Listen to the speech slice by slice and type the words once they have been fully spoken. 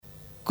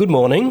Good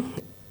morning,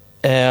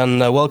 and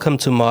welcome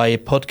to my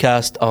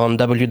podcast on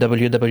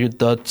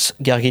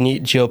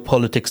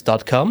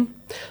www.garganigeopolitics.com.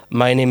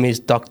 My name is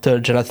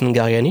Dr. Jonathan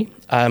Gargani.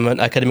 I'm an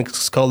academic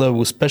scholar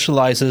who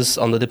specializes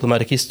on the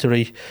diplomatic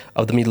history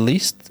of the Middle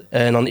East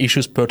and on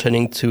issues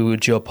pertaining to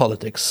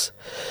geopolitics.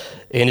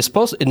 In this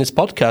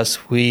podcast,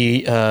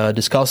 we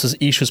discusses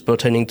issues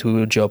pertaining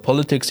to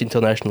geopolitics,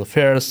 international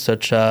affairs,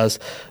 such as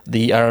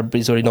the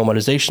Arab-Israeli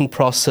normalization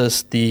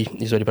process, the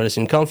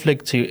Israeli-Palestinian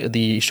conflict,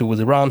 the issue with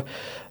Iran,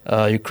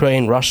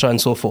 Ukraine, Russia, and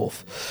so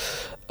forth.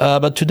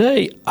 But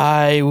today,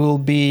 I will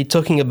be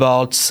talking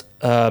about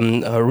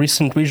the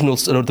recent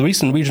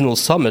regional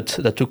summit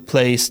that took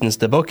place in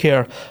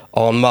Sde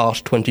on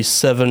March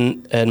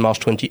 27 and March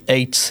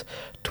 28,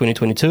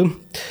 2022.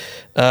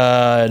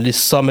 This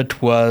summit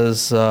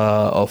was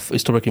of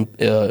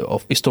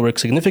historic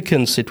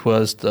significance. It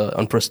was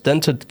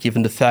unprecedented,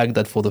 given the fact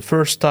that for the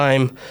first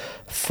time,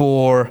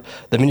 four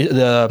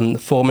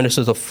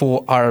ministers of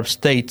four Arab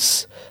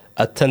states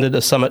attended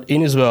a summit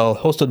in Israel,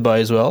 hosted by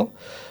Israel,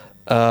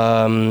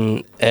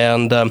 of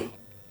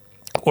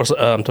course,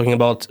 I'm talking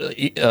about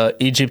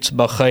Egypt,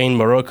 Bahrain,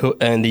 Morocco,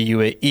 and the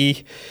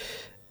UAE.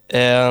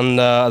 And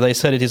as I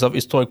said, it is of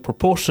historic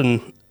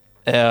proportion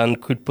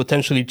and could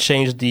potentially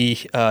change the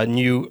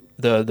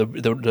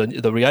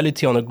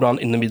reality on the ground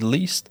in the Middle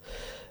East.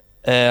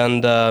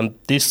 And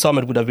this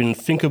summit would have been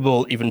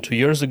unthinkable even 2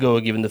 years ago,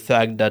 given the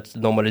fact that the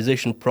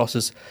normalization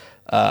process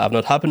have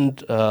not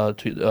happened,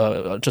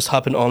 just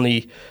happened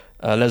only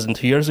less than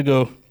 2 years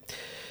ago.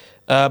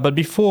 But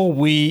before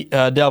we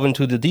delve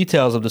into the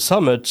details of the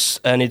summit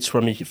and its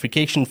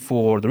ramification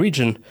for the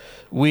region,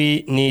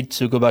 we need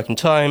to go back in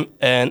time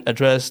and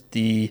address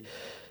the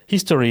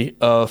history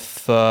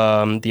of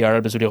the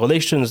Arab-Israeli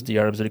relations, the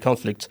Arab-Israeli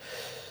conflict.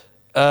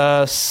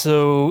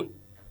 So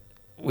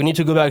we need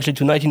to go back actually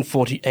to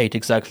 1948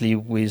 exactly,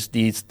 with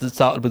the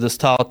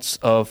start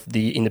of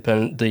the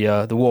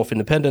War of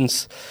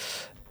Independence,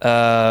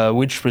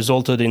 which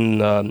resulted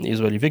in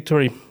Israeli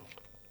victory.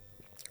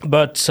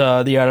 But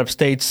the Arab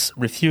states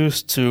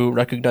refused to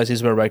recognize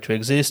Israel's right to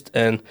exist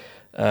and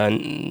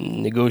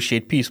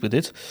negotiate peace with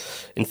it.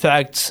 In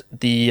fact,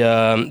 the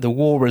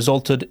war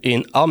resulted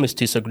in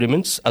armistice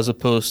agreements as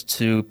opposed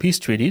to peace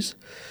treaties.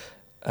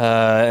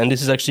 And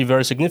this is actually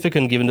very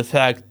significant given the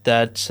fact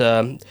that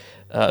a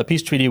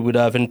peace treaty would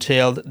have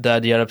entailed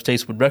that the Arab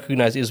states would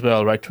recognize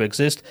Israel's right to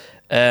exist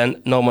and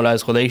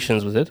normalize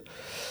relations with it.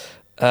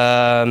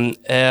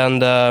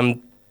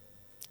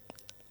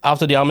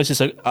 After the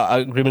armistice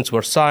agreements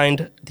were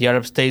signed, the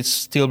Arab states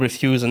still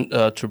refused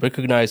to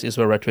recognize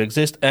Israel's right to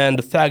exist, and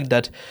the fact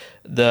that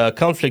the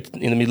conflict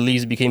in the Middle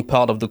East became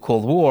part of the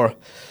Cold War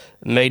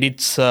made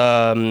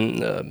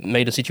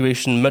the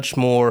situation much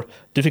more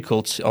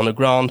difficult on the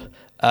ground,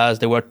 as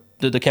the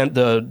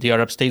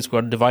Arab states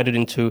were divided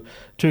into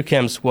two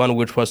camps: one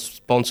which was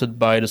sponsored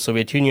by the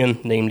Soviet Union,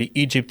 namely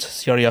Egypt,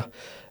 Syria,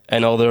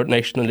 and other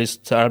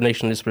Arab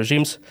nationalist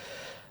regimes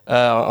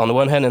on the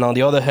one hand, and on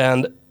the other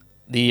hand,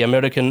 the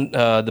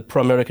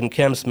pro-American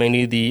camps,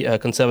 mainly the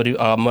conservative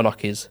Arab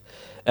monarchies.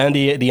 And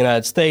the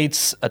United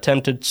States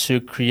attempted to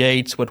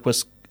create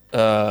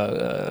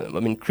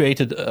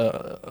created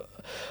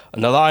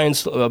an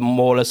alliance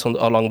more or less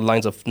along the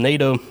lines of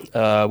NATO,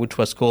 which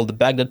was called the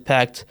Baghdad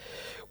Pact,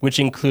 which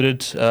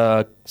included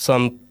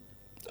some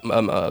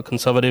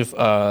conservative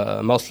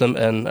Muslim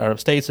and Arab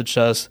states such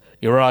as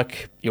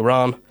Iraq,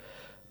 Iran,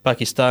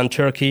 Pakistan,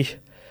 Turkey,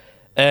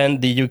 and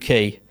the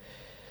UK.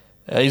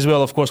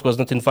 Israel, of course, was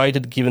not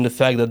invited, given the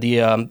fact that the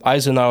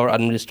Eisenhower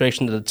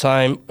administration at the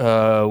time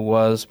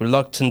was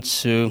reluctant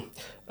to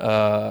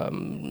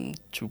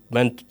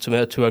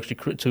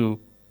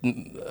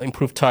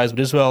improve ties with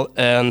Israel,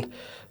 and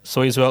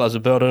saw Israel as a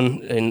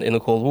burden in the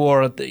Cold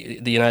War.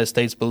 The United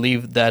States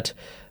believed that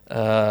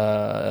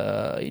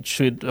it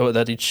should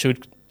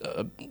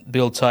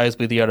build ties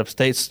with the Arab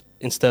states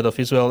instead of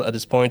Israel at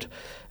this point,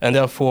 and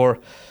therefore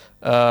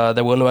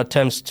there were no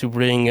attempts to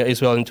bring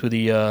Israel into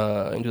the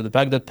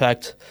Baghdad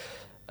Pact.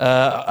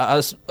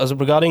 As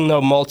regarding now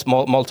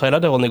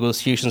multilateral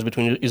negotiations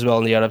between Israel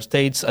and the Arab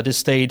states, at this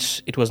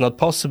stage it was not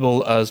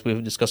possible, as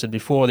we've discussed it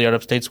before. The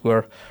Arab states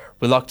were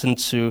reluctant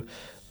to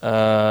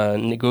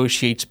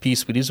negotiate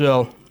peace with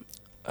Israel,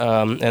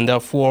 and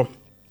therefore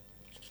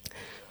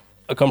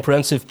a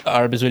comprehensive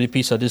Arab-Israeli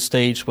peace at this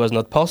stage was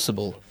not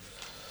possible.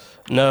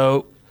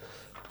 Now,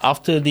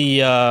 after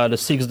the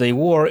 6-day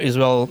war,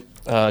 Israel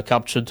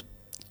captured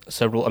a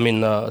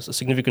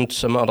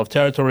significant amount of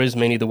territories,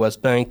 mainly the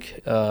West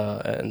Bank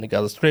and the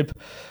Gaza Strip,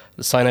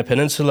 the Sinai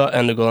Peninsula,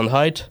 and the Golan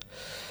Heights.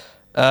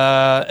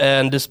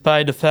 And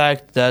despite the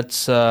fact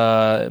that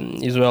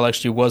Israel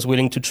actually was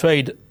willing to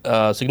trade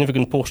a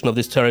significant portion of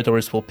these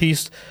territories for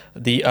peace,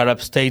 the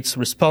Arab states'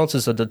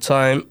 responses at the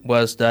time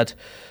was that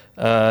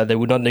they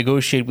would not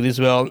negotiate with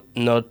Israel,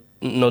 not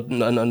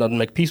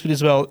make peace with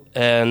Israel,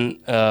 and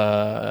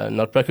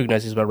not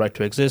recognize Israel's right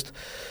to exist.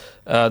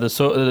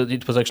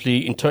 It was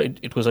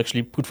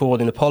actually put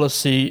forward in a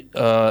policy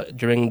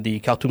during the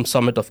Khartoum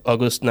summit of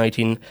August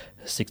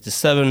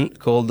 1967,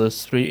 called the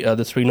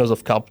three no's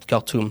of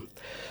Khartoum.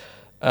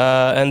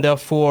 and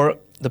therefore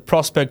the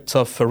prospects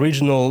of a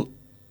regional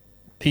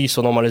peace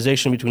or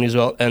normalization between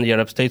Israel and the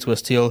Arab states were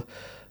still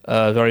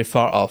very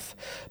far off.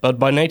 But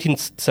by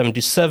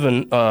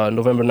 1977,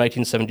 November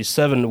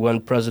 1977,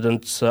 when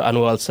President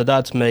Anwar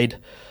al-Sadat made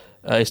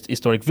a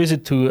historic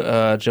visit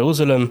to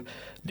Jerusalem,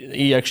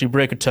 he actually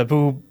broke a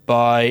taboo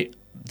by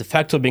de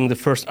facto being the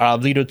first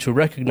Arab leader to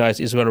recognize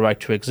Israel's right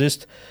to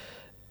exist.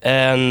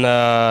 And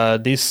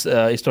this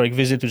historic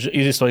visit to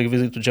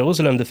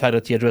Jerusalem, the fact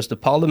that he addressed the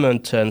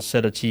parliament and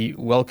said that he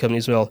welcomed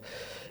Israel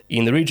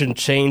in the region,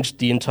 changed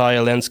the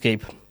entire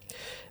landscape.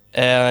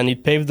 And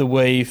it paved the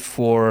way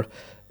for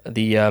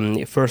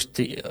the first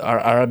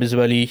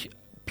Arab-Israeli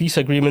peace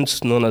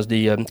agreements known as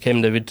the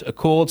Camp David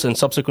Accords, and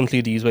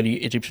subsequently the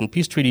Israeli-Egyptian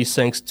peace treaty,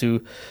 thanks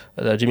to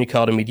Jimmy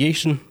Carter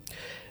mediation.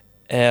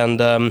 And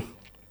at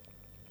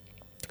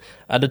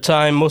the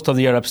time, most of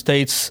the Arab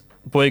states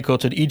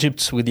boycotted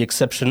Egypt, with the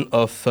exception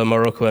of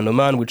Morocco and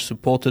Oman, which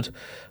supported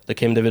the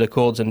Camp David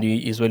Accords and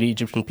the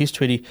Israeli-Egyptian peace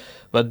treaty.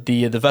 But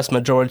the vast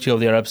majority of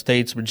the Arab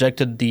states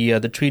rejected the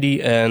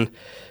treaty, and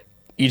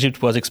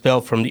Egypt was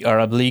expelled from the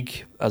Arab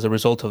League as a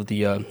result of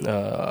the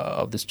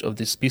of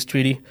this peace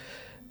treaty.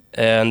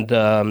 And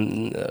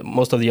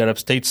most of the Arab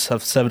states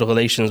have severed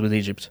relations with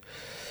Egypt.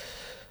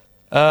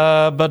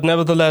 But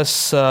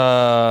nevertheless,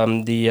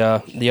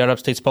 the Arab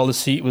states'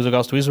 policy with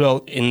regards to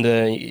Israel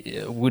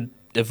would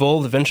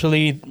evolve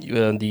eventually.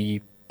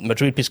 The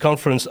Madrid Peace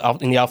Conference,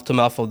 in the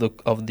aftermath of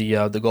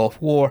the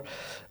Gulf War,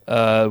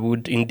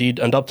 would indeed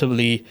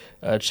undoubtedly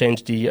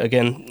change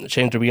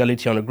the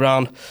reality on the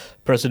ground.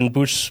 President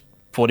Bush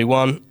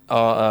 41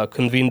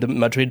 convened the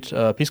Madrid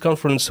Peace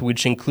Conference,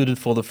 which included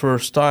for the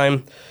first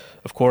time,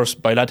 of course,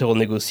 bilateral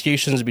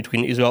negotiations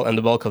between Israel and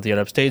the bulk of the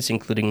Arab states,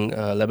 including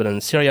Lebanon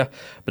and Syria,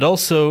 but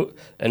also,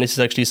 and this is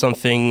actually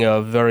something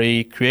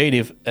very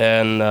creative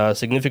and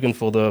significant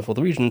for the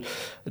region,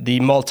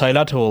 the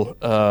multilateral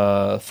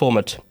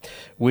format,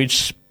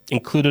 which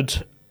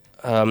included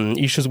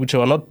issues which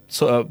were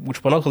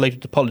not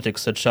related to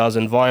politics, such as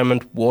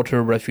environment,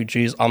 water,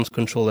 refugees, arms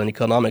control, and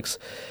economics.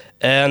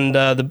 And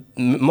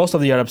most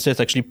of the Arab states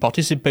actually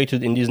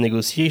participated in these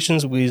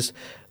negotiations, with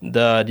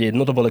the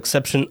notable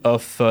exception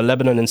of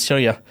Lebanon and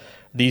Syria.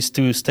 These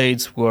two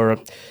states were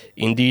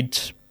indeed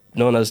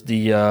known as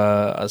the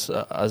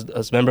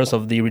as members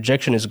of the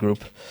rejectionist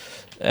group,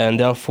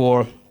 and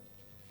therefore,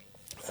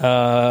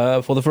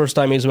 for the first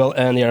time, Israel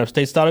and the Arab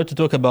states started to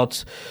talk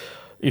about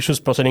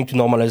issues pertaining to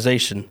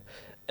normalization.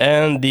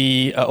 And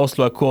the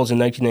Oslo Accords in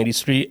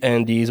 1993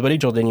 and the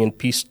Israeli-Jordanian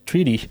peace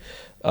treaty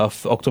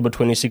of October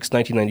 26,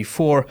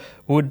 1994,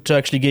 would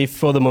actually give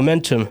further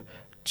momentum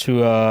to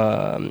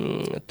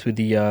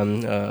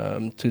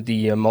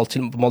the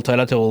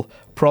multilateral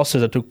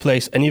process that took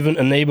place, and even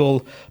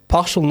enable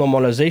partial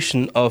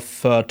normalization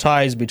of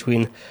ties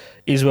between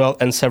Israel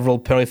and several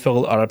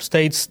peripheral Arab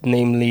states,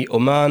 namely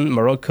Oman,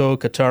 Morocco,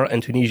 Qatar,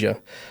 and Tunisia.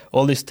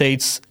 All these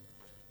states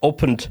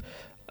opened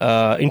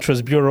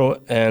Interest Bureau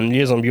and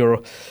Liaison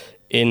Bureau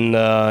in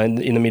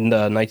the mid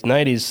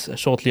 1990s,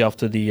 shortly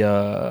after the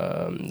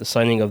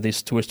signing of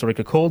these two historic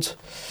accords.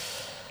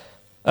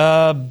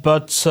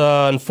 But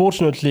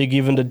unfortunately,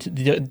 given the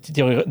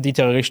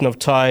deterioration of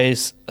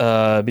ties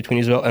between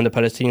Israel and the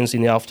Palestinians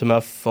in the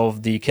aftermath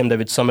of the Camp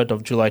David summit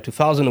of July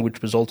 2000, which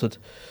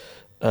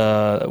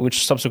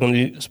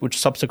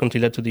subsequently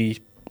led to the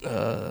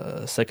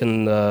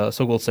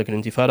so-called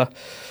Second Intifada,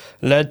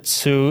 led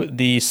to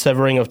the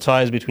severing of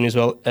ties between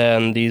Israel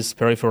and these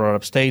peripheral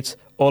Arab states.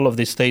 All of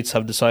these states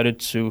have decided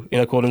to, in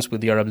accordance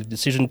with the Arab League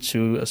decision,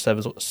 to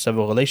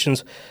sever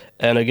relations.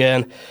 And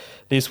again,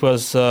 this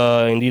was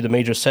indeed a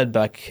major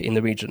setback in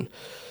the region.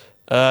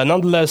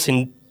 Nonetheless,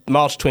 in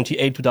March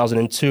 28,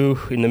 2002,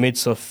 in the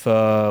midst of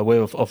a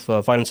wave of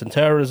violence and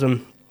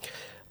terrorism,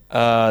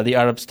 the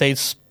Arab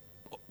states,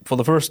 for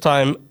the first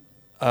time,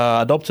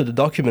 adopted a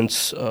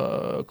document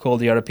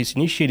called the Arab Peace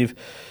Initiative,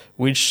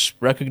 which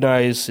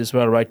recognized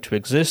Israel's right to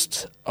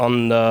exist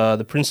on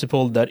the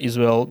principle that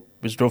Israel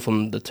withdraw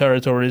from the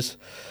territories,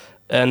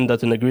 and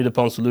that an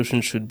agreed-upon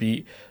solution should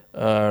be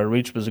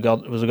reached with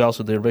regards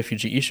to the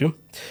refugee issue.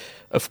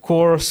 Of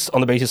course, on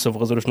the basis of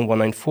Resolution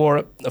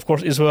 194, of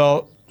course,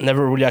 Israel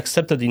never really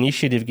accepted the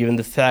initiative, given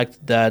the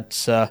fact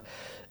that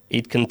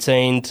it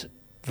contained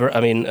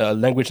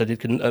language that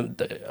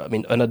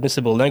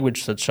inadmissible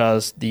language, such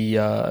as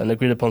an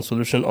agreed-upon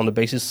solution on the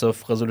basis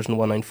of Resolution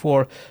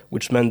 194,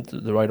 which meant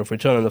the right of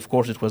return, and of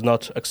course it was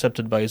not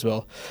accepted by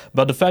Israel.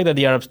 But the fact that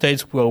the Arab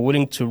states were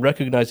willing to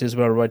recognize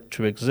Israel's right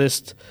to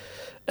exist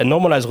and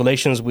normalize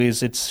relations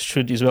with it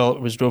should Israel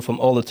withdraw from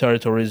all the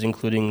territories,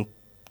 including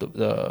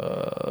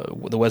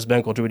the West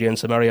Bank or Judea and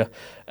Samaria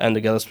and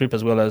the Gaza Strip,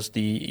 as well as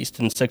the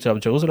eastern sector of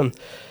Jerusalem,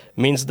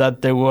 means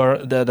that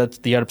that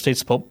the Arab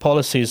states'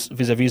 policies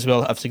vis-à-vis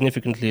Israel have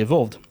significantly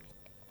evolved.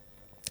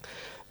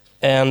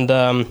 And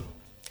the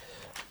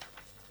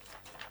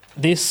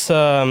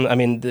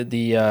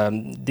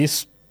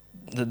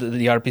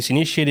Arab Peace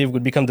Initiative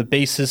would become the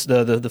basis,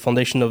 the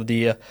foundation of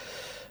the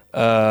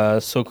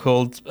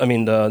so-called, the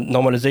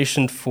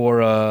normalization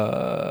for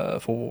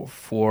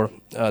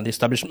the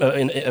establishment.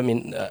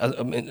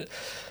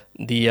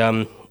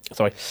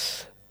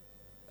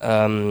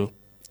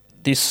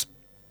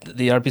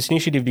 The Arab Peace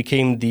Initiative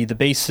became the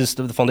basis,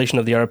 the foundation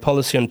of the Arab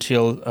policy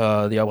until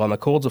the Abraham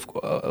Accords,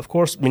 of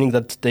course, meaning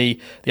that the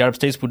Arab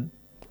states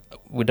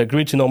would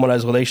agree to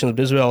normalize relations with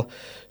Israel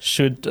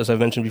should, as I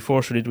mentioned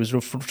before, should it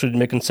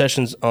make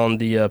concessions on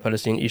the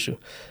Palestinian issue.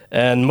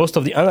 And most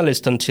of the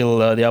analysts until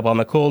the Abraham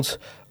Accords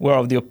were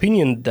of the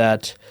opinion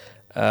that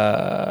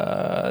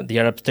the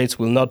Arab states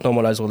will not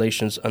normalize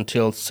relations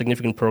until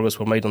significant progress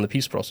were made on the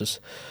peace process.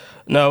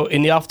 Now,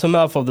 in the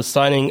aftermath of the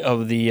signing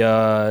of the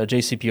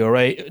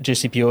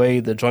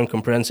JCPOA, the Joint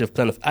Comprehensive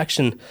Plan of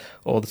Action,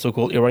 or the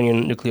so-called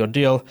Iranian nuclear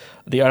deal,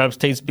 the Arab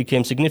states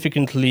became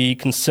significantly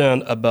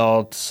concerned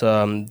about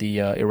the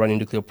Iranian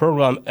nuclear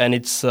program and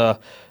its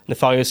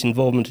nefarious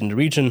involvement in the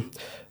region,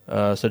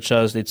 such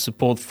as its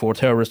support for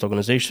terrorist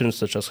organizations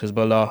such as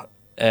Hezbollah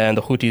and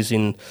the Houthis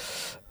in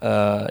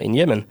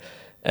Yemen.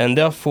 And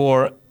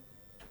therefore,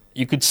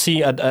 we could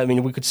see at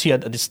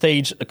this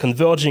stage a set of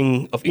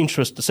converging of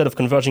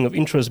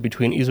interest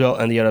between Israel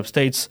and the Arab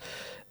states,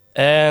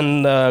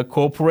 and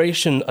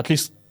cooperation, at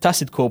least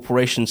tacit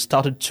cooperation,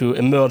 started to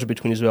emerge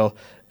between Israel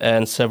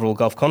and several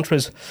Gulf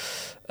countries.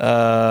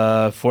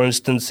 For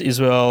instance,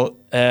 Israel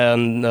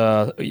and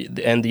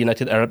the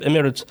United Arab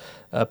Emirates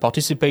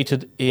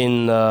participated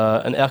in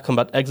an air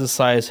combat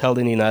exercise held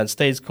in the United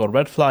States called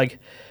Red Flag.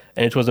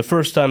 And it was the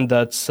first time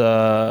that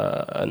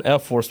an air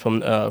force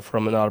from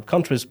an Arab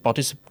countries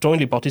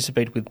jointly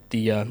participate with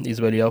the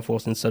Israeli Air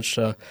Force in such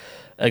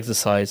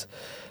exercise.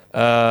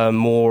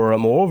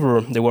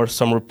 Moreover, there were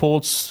some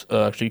reports,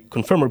 actually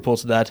confirmed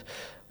reports, that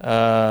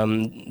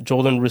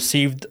Jordan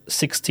received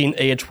 16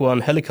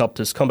 AH-1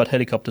 helicopters, combat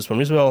helicopters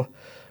from Israel,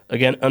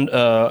 again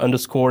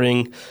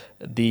underscoring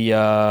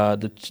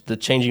the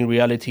changing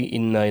reality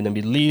in the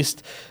Middle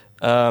East.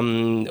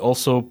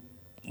 Also,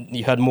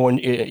 there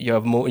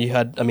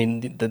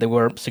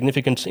were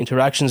significant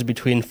interactions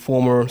between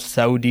former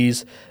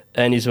Saudis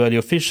and Israeli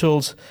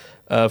officials.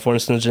 For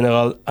instance,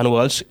 General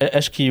Anwar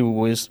Eshki, who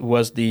was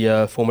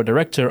the former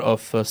director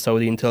of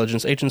Saudi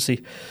intelligence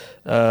agency,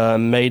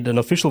 made an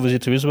official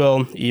visit to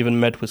Israel. He even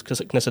met with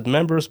Knesset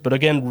members, but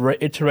again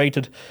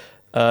reiterated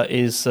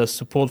his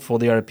support for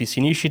the Arab Peace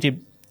Initiative,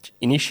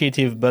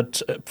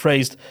 but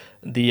praised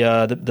the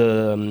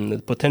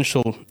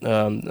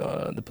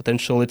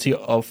potentiality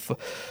of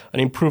an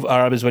improved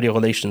Arab-Israeli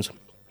relations.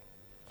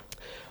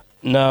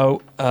 Now,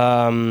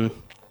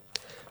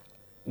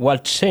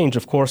 what changed,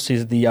 of course,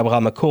 is the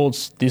Abraham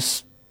Accords.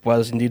 This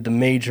was indeed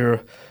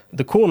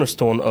the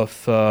cornerstone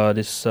of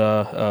this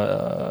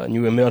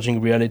new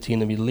emerging reality in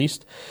the Middle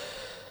East.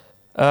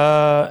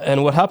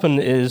 And what happened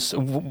is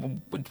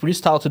it really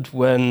started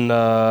when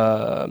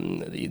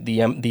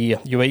the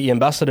UAE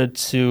ambassador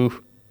to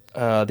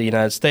the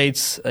United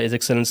States, His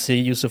Excellency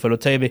Yusuf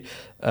Al-Otaibi,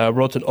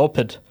 wrote an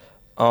op-ed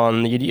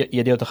on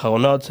Yediot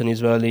Aharonot, an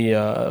Israeli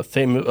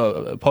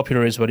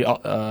popular Israeli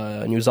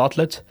news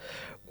outlet,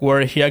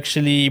 where he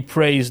actually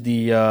praised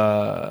the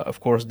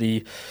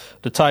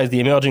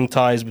emerging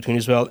ties between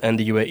Israel and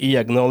the UAE,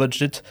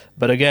 acknowledged it,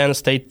 but again,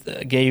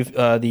 gave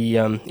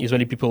the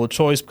Israeli people a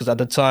choice, because at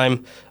the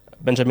time,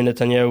 Benjamin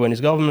Netanyahu and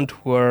his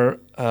government were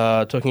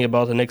talking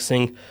about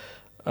annexing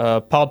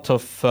part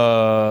of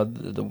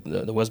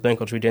the West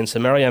Bank, or Judea and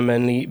Samaria,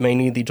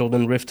 mainly the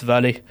Jordan Rift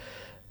Valley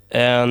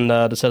and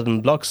the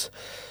southern blocks,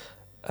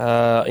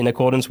 in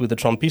accordance with the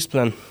Trump peace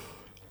plan.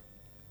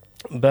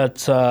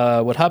 But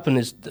what happened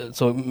is,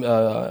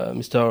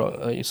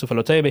 Mr. Yusuf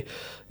Al-Otaibi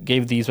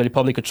gave the Israeli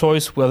public a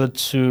choice whether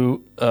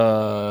to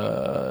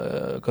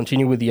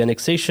continue with the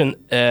annexation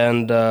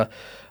and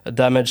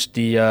damage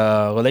the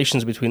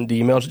relations between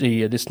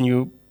this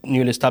newly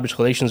established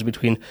relations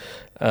between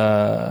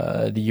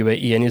the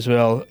UAE and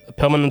Israel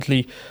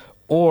permanently,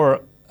 or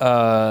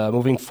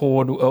moving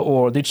forward,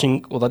 or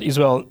that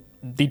Israel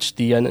ditch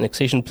the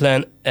annexation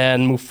plan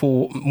and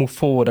move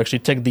forward, actually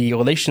take the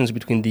relations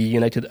between the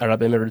United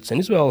Arab Emirates and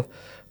Israel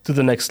to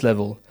the next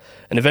level.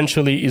 And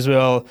eventually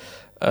the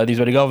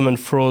Israeli government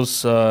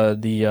froze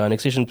the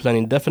annexation plan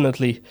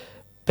indefinitely,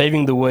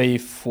 paving the way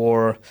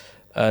for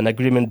an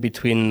agreement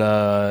between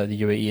the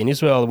UAE and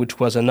Israel, which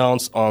was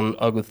announced on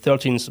August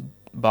 13th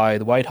by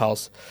the White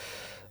House.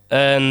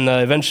 And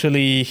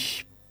eventually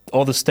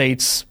all the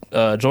states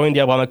joined the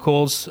Abraham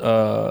Accords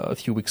a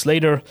few weeks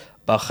later.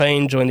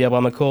 Bahrain joined the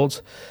Abraham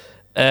Accords,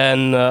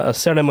 and a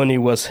ceremony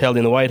was held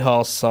in the White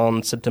House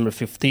on September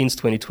 15th,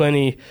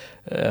 2020,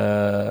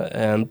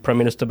 and Prime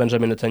Minister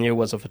Benjamin Netanyahu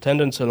was of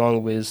attendance,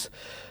 along with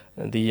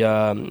the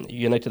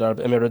United Arab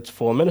Emirates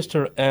Foreign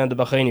Minister and the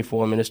Bahraini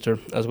Foreign Minister,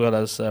 as well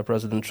as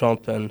President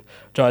Trump and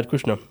Jared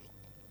Kushner.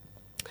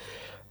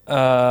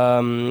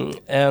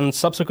 And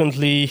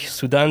subsequently,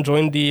 Sudan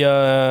joined the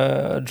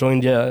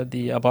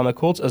Abraham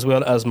Accords, as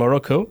well as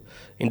Morocco.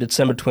 In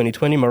December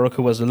 2020,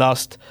 Morocco was the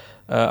last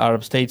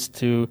Arab states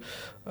to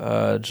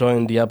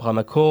join the Abraham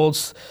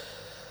Accords.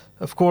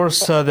 Of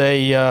course,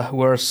 they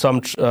were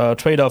some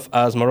trade-off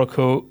as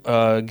Morocco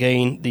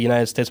gained the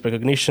United States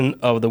recognition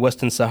of the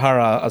Western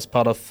Sahara as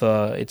part of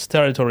its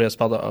territory, as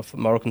part of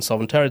Moroccan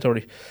sovereign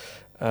territory,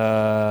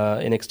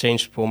 in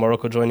exchange for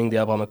Morocco joining the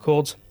Abraham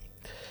Accords.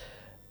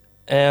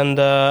 And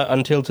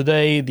until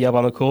today, the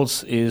Abraham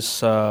Accords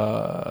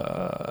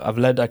have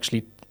led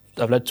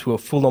to a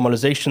full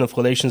normalization of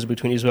relations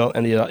between Israel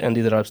and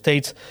the Arab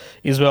states.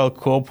 Israel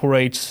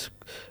cooperates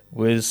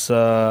with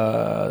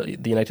the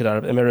United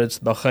Arab Emirates,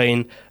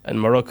 Bahrain,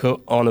 and Morocco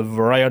on a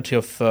variety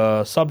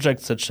of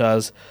subjects such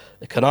as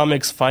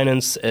economics,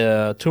 finance,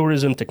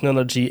 tourism,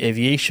 technology,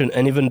 aviation,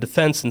 and even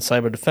defense and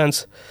cyber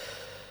defense.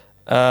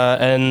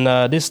 And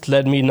this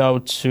led me now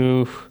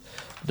to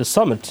the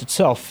summit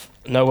itself.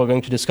 Now we're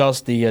going to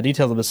discuss the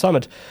details of the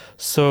summit.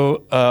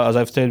 So, as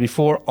I've stated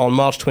before, on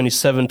March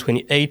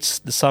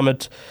 27-28, the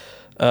summit,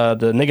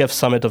 the Negev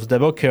summit of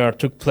Deboker,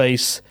 took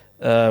place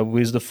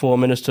with the four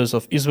ministers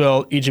of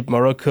Israel, Egypt,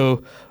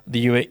 Morocco,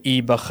 the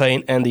UAE,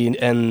 Bahrain, and the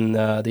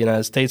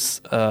United States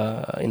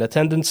in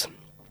attendance.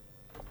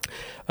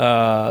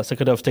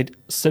 Secretary of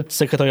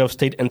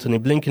State Antony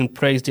Blinken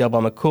praised the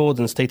Abraham Accords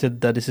and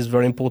stated that this is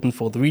very important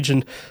for the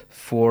region,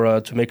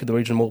 to make the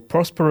region more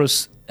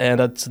prosperous, and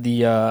that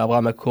the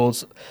Abraham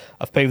Accords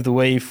have paved the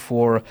way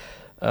for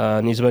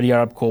an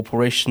Israeli-Arab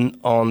cooperation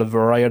on a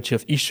variety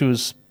of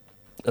issues,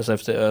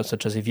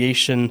 such as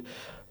aviation,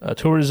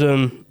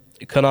 tourism,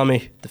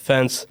 economy,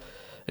 defense,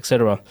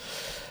 etc.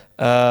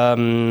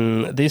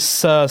 This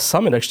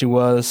summit actually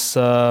was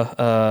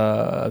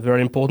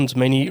very important,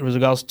 mainly with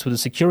regards to the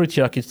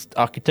security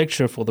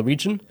architecture for the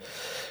region.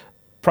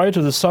 Prior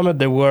to the summit,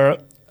 there were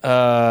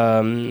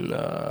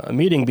a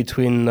meeting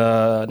between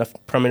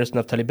Prime Minister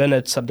Naftali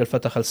Bennett, Abdel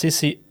Fattah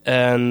al-Sisi,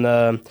 and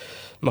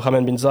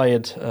Mohammed bin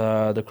Zayed,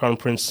 the Crown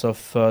Prince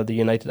of the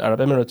United Arab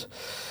Emirates.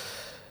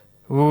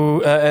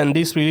 And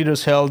these three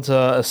leaders held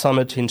a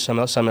summit in Sharm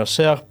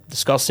el-Sheikh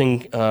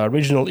discussing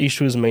regional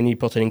issues mainly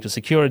pertaining to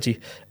security.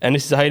 And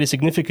this is highly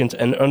significant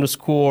and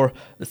underscore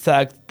the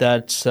fact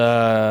that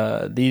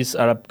these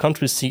Arab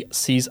countries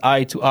sees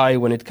eye to eye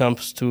when it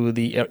comes to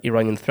the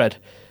Iranian threat.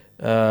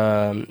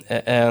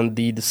 And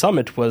the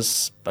summit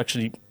was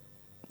actually,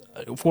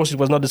 of course, it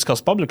was not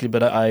discussed publicly,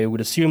 but I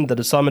would assume that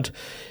the summit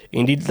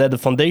indeed laid the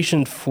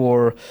foundation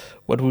for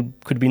what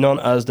could be known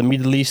as the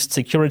Middle East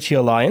Security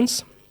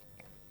Alliance,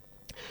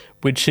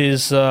 which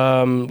is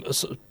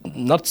not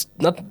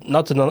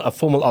a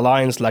formal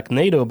alliance like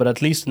NATO, but at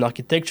least an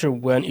architecture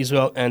when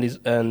Israel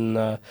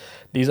and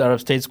these Arab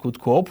states could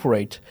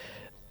cooperate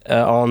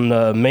on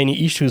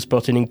many issues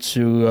pertaining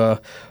to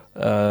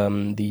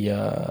the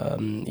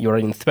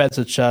Iranian threat,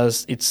 such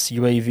as its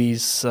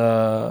UAVs,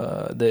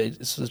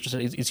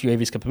 its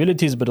UAVs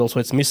capabilities, but also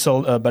its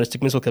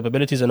ballistic missile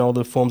capabilities and all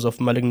the forms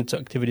of malignant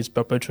activities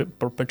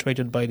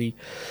perpetrated by the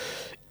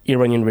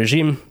Iranian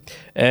regime.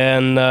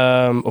 And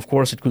of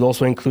course, it could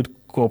also include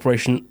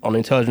cooperation on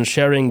intelligence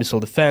sharing, missile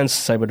defense,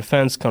 cyber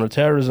defense,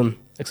 counterterrorism,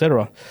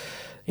 etc.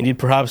 Indeed,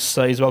 perhaps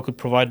Israel could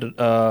provide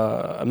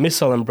a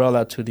missile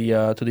umbrella to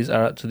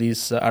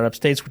these Arab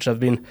states, which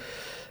have been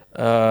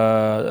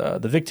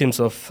the victims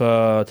of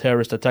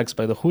terrorist attacks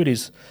by the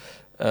Houthis,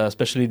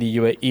 especially the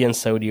UAE and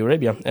Saudi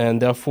Arabia, and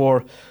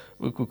therefore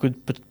we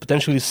could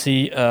potentially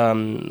see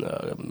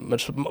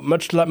much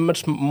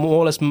more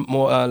or less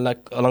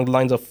like along the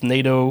lines of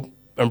NATO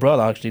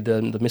umbrella, actually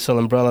the missile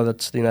umbrella that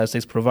the United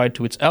States provide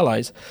to its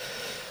allies.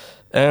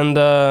 And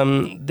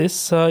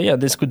this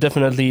could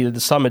definitely, the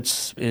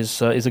summit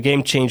is a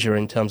game changer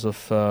in terms of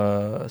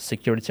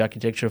security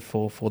architecture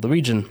for the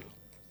region.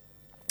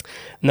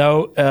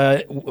 Now,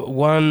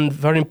 one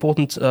very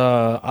important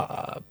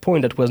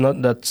point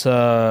that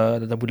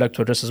I would like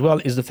to address as well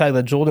is the fact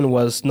that Jordan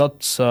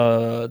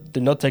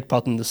did not take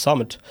part in the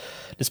summit,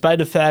 despite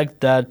the fact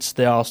that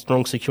there are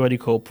strong security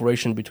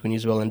cooperation between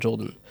Israel and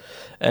Jordan.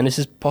 And this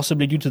is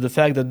possibly due to the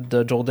fact that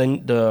the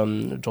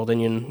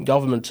Jordanian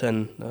government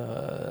and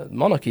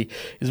monarchy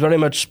is very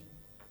much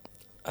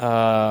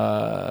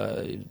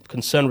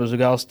concerned with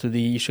regards to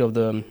the issue of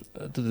the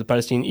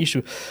Palestinian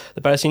issue.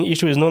 The Palestinian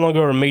issue is no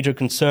longer a major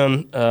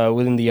concern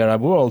within the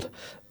Arab world,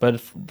 but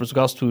with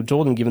regards to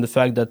Jordan, given the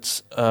fact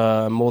that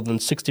more than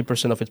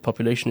 60% of its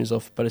population is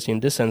of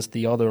Palestinian descent,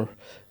 the other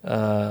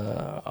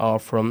are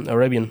from the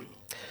Arabian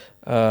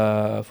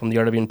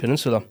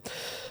Peninsula,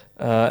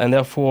 and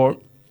therefore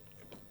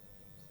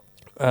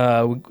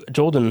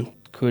Jordan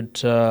could,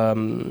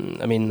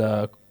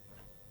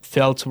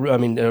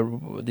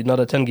 did not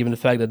attend, given the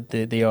fact that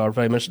they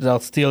are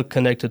still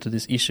connected to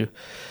this issue.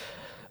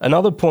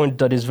 Another point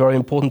that is very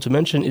important to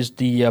mention is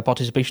the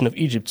participation of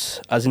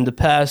Egypt. As in the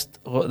past,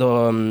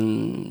 the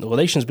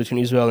relations between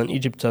Israel and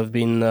Egypt have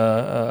been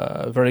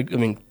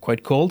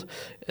quite cold.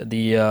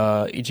 The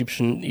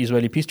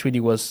Egyptian-Israeli peace treaty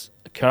was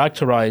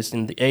characterized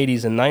in the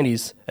 80s and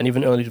 90s and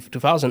even early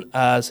 2000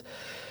 as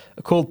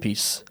a cold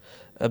peace.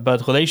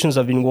 But relations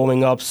have been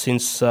warming up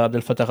since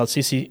Abdel Fattah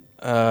al-Sisi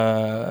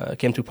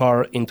came to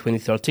power in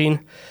 2013,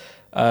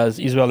 as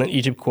Israel and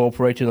Egypt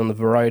cooperated on a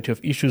variety of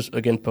issues,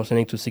 again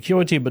pertaining to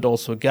security, but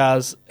also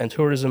gas and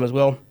tourism as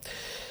well.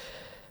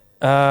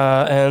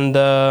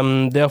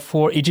 And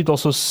therefore, Egypt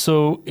also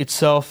saw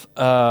itself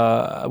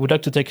would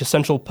like to take a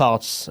central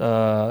part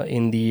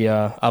in the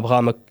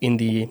Abraham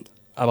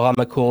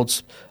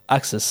Accords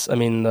access. I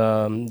mean,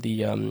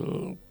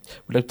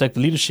 would like to take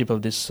the leadership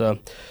of this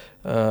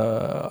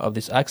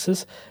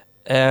access.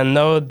 And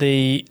now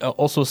they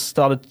also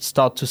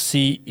start to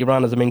see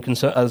Iran as a main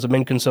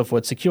concern for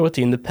its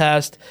security. In the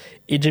past,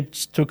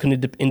 Egypt took an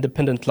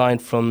independent line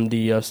from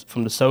the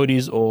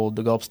Saudis or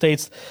the Gulf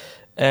states,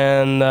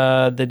 and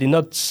they did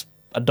not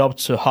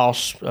adopt a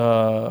harsh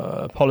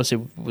policy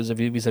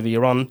vis-à-vis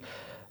Iran.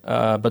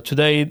 But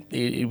today,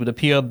 it would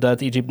appear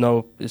that Egypt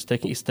now is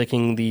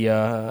taking the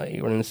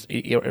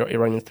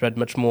Iranian threat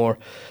much more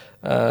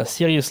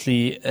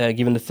seriously,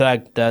 given the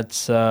fact that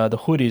the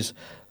Houthis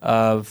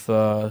have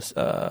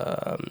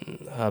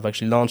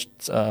actually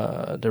launched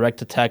direct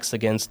attacks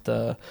against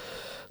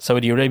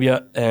Saudi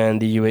Arabia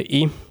and the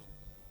UAE.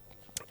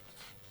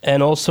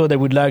 And also, they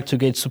would like to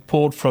get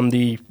support from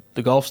the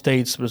Gulf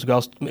states with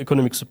regards to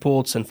economic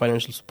supports and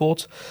financial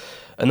support.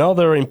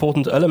 Another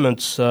important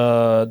element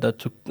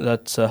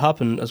that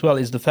happened as well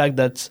is the fact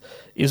that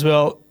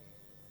Israel,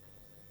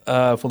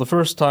 for the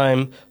first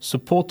time,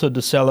 supported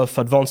the sale of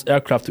advanced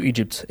aircraft to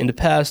Egypt. In the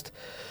past,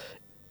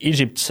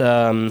 Egypt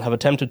have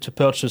attempted to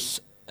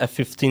purchase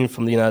F-15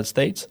 from the United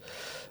States,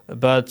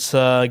 but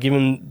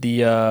given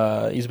the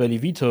Israeli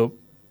veto,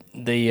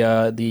 the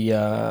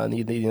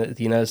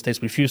United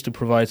States refused to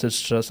provide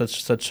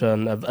such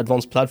an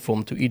advanced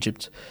platform to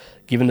Egypt,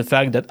 given the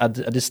fact that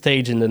at this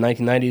stage in the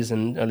 1990s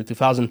and early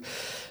 2000s,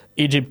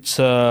 Egypt,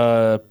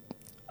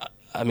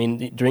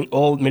 during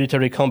all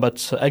military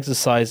combat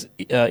exercise,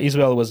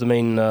 Israel was the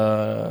main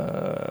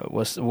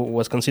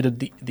was considered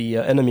the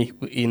enemy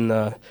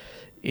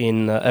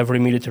in every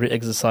military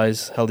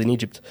exercise held in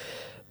Egypt.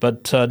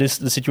 But the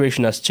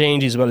situation has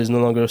changed. Israel is no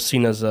longer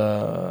seen as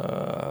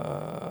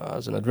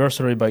an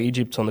adversary by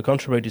Egypt. On the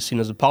contrary, it is seen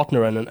as a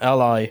partner and an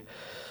ally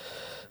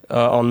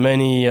on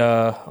many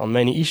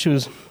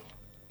issues.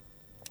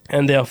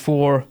 And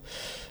therefore,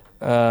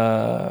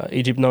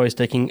 Egypt now is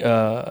taking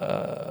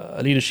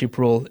a leadership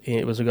role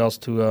with regards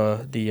to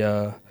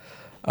the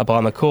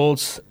Abraham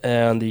Accords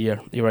and the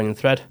Iranian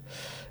threat.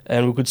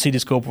 And we could see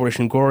this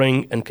cooperation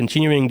growing and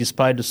continuing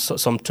despite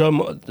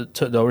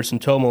the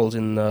recent turmoil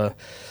in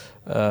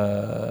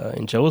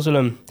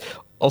Jerusalem.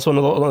 Also,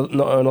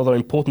 another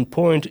important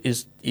point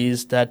is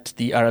that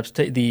the Arab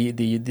state,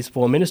 these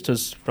foreign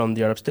ministers from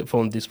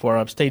these four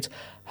Arab states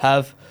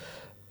have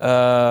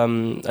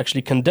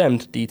actually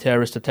condemned the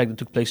terrorist attack that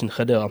took place in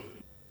Khadera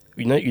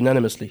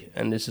unanimously,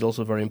 and this is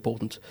also very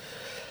important.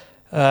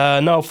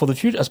 Now, for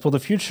the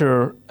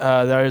future,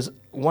 there is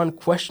one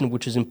question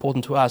which is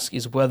important to ask: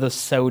 is whether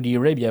Saudi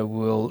Arabia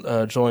will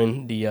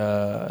join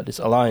this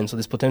alliance, or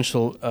this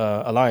potential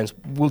alliance.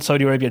 Will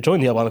Saudi Arabia join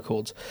the Abraham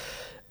Accords?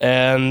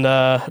 And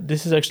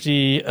this is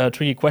actually a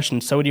tricky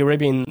question. Saudi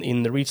Arabia,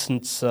 in the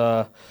recent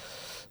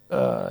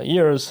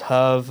years,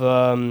 have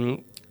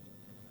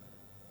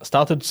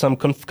started some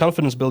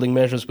confidence-building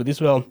measures with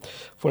Israel.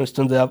 For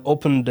instance, they have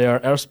opened their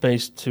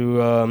airspace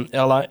to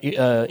Air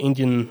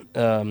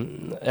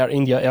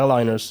India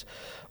airliners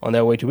on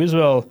their way to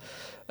Israel.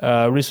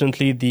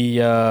 Recently, the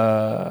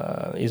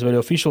Israeli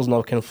officials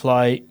now can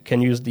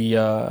use the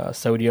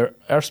Saudi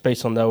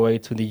airspace on their way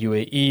to the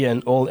UAE,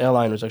 and all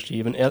airliners, actually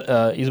even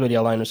Israeli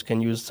airliners,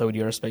 can use Saudi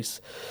airspace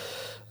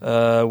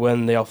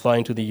when they are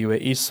flying to the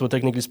UAE. So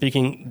technically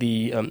speaking,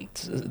 the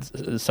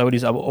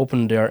Saudis have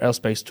opened their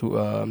airspace to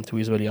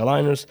Israeli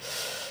airliners.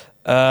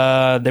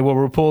 There were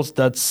reports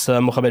that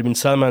Mohammed bin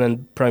Salman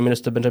and Prime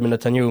Minister Benjamin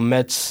Netanyahu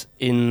met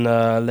in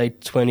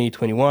late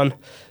 2021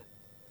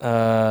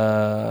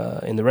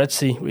 in the Red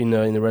Sea, in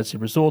the Red Sea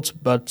resorts.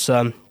 But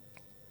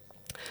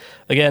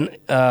again,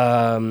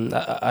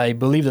 I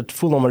believe that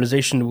full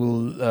normalization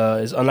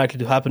is unlikely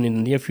to happen in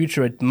the near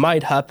future. It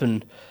might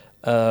happen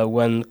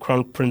when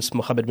Crown Prince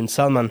Mohammed bin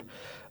Salman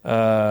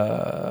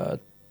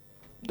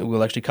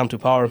will actually come to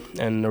power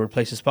and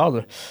replace his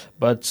father.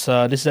 But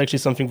this is actually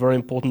something very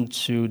important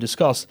to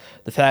discuss.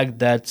 The fact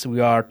that we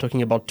are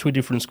talking about two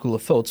different schools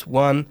of thoughts.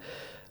 One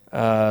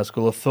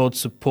school of thought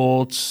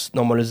supports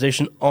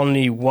normalization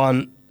only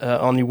when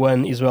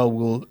Israel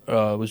will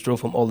withdraw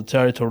from all the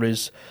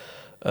territories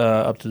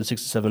up to the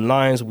 67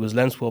 lines with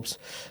land swaps.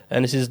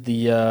 And this is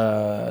the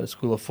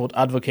school of thought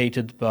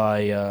advocated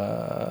by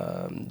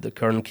the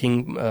current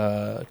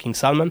King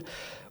Salman.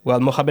 Well,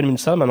 Mohammed bin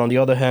Salman, on the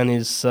other hand,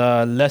 is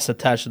less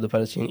attached to the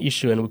Palestinian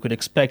issue, and we could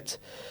expect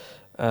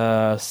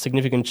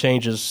significant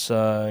changes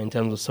in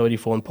terms of Saudi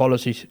foreign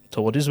policy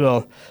toward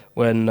Israel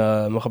when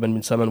Mohammed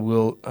bin Salman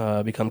will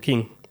become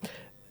king.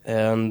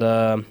 And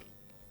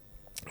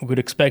we could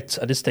expect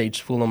at this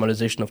stage full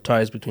normalization of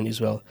ties between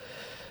Israel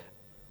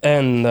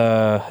and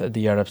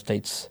the Arab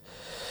states.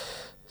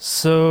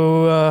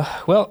 So,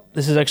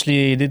 this is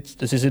actually it.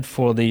 This is it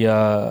for the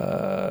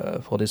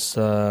for this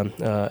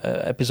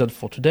episode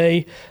for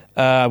today.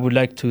 I would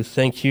like to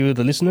thank you,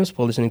 the listeners,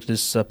 for listening to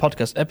this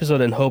podcast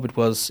episode, and hope it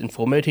was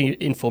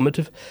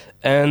informative.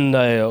 And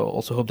I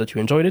also hope that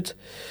you enjoyed it.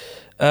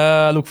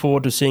 I look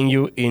forward to seeing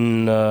you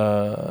in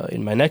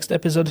my next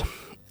episode,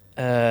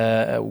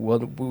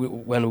 when we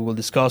will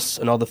discuss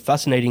another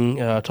fascinating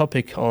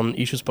topic on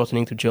issues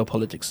pertaining to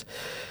geopolitics.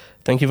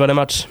 Thank you very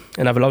much,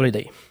 and have a lovely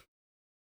day.